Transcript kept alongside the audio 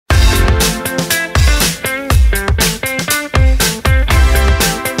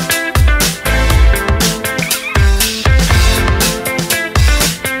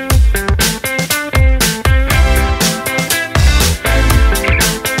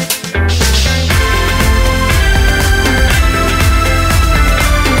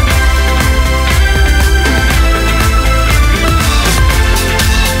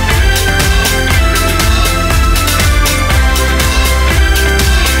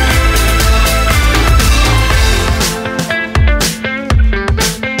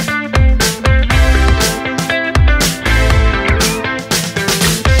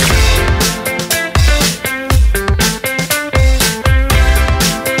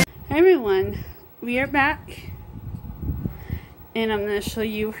everyone, we are back, and I'm going to show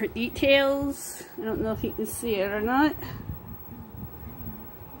you her details. I don't know if you can see it or not.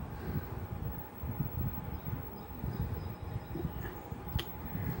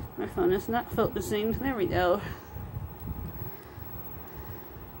 My phone is not focusing. There we go.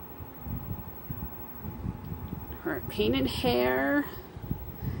 Her painted hair.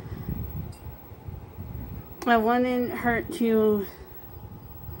 I wanted her to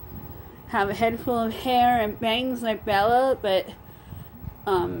have a head full of hair and bangs like Bella, but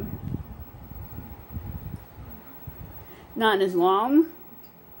not as long.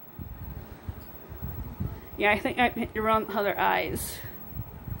 Yeah, I think I picked the wrong color eyes.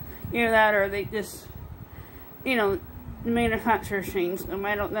 Either that or they just, you know, the manufacturer changed them.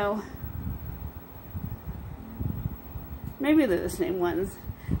 I don't know. Maybe they're the same ones,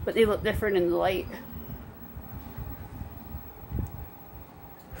 but they look different in the light.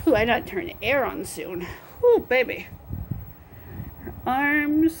 Ooh, I gotta turn the air on soon. Ooh, baby. Her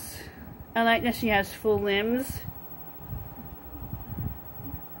arms. I like that she has full limbs.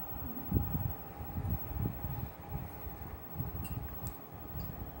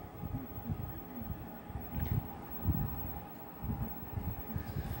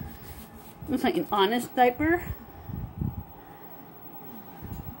 Looks like an honest diaper.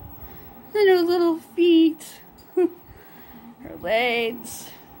 And her little feet. Her legs.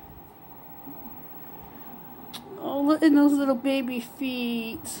 Oh, look at those little baby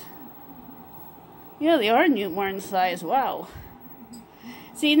feet. Yeah, they are newborn size. Wow.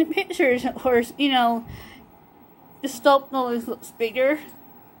 See, in the pictures, of course, you know, the sculpt always looks bigger.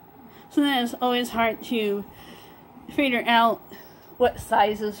 So then it's always hard to figure out what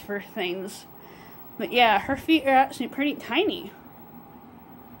sizes for things. But yeah, her feet are actually pretty tiny.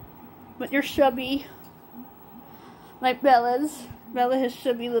 But they're chubby. Like Bella's. Bella has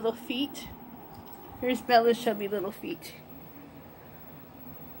chubby little feet. Here's Bella's chubby little feet.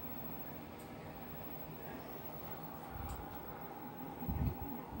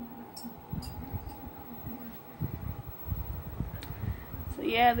 So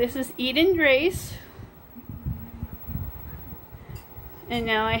yeah, this is Eden Grace. And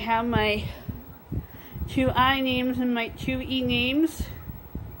now I have my 2 I names and my 2 E names.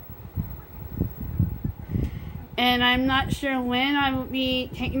 And I'm not sure when I will be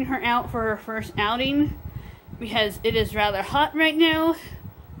taking her out for her first outing, because it is rather hot right now.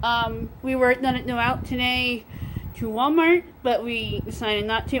 We were gonna go out today to Walmart, but we decided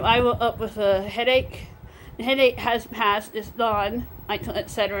not to. I woke up with a headache. The headache has passed, it's gone,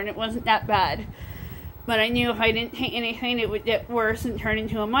 etc., and it wasn't that bad. But I knew if I didn't take anything, it would get worse and turn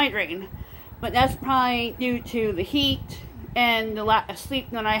into a migraine. But that's probably due to the heat and the lack of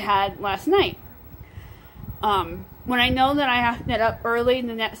sleep that I had last night. When I know that I have to get up early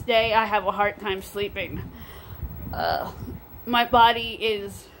the next day, I have a hard time sleeping. My body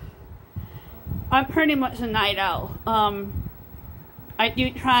is... I'm pretty much a night owl. I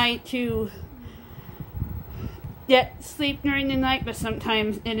do try to get sleep during the night, but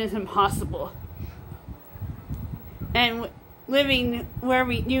sometimes it is impossible. And living where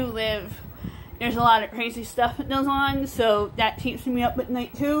we do live, there's a lot of crazy stuff that goes on, so that keeps me up at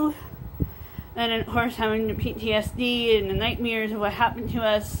night too. And then, of course, having the PTSD and the nightmares of what happened to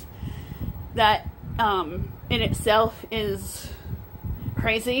us, that in itself is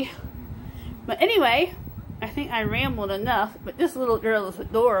crazy. But anyway, I think I rambled enough, but this little girl is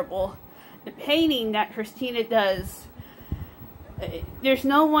adorable. The painting that Christina does, there's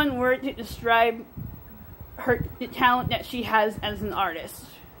no one word to describe the talent that she has as an artist.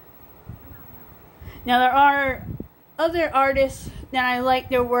 Now, there are other artists that I like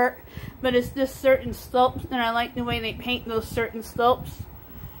their work, but it's just certain sculpts, and I like the way they paint those certain sculpts.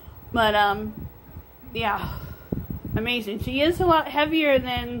 But, yeah, amazing. She is a lot heavier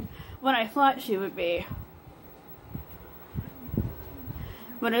than what I thought she would be.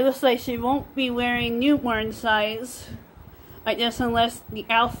 But it looks like she won't be wearing newborn size, I guess, unless the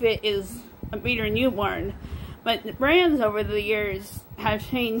outfit is a bigger newborn. But the brands over the years have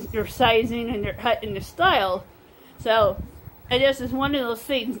changed their sizing and their cut and their style. So, I guess it's one of those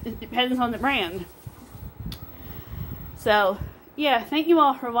things. It depends on the brand. So, yeah, thank you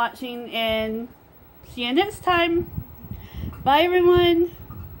all for watching, and see you next time. Bye, everyone.